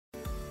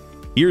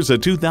Here's a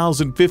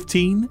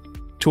 2015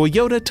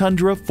 Toyota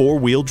Tundra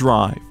 4-wheel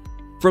drive.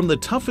 From the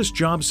toughest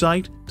job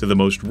site to the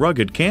most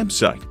rugged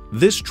campsite,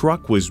 this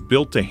truck was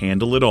built to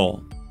handle it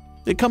all.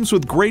 It comes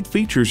with great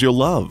features you'll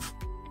love: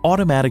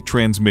 automatic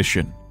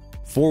transmission,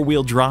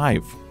 4-wheel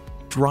drive,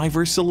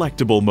 driver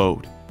selectable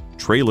mode,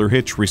 trailer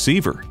hitch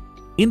receiver,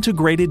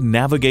 integrated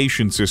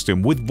navigation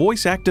system with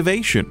voice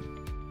activation,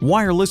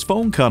 wireless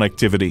phone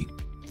connectivity,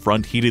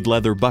 front heated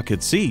leather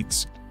bucket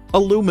seats,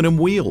 aluminum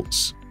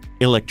wheels,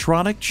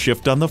 electronic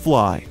shift on the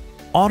fly,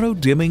 auto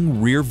dimming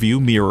rear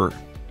view mirror,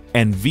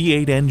 and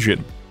V8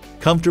 engine.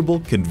 Comfortable,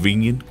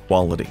 convenient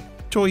quality.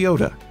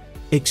 Toyota.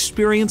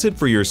 Experience it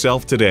for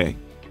yourself today.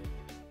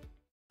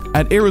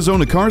 At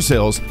Arizona Car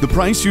Sales, the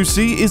price you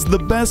see is the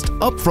best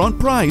upfront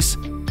price,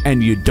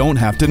 and you don't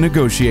have to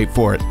negotiate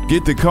for it.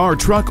 Get the car,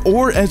 truck,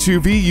 or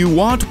SUV you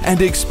want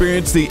and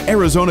experience the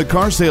Arizona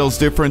Car Sales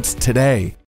difference today.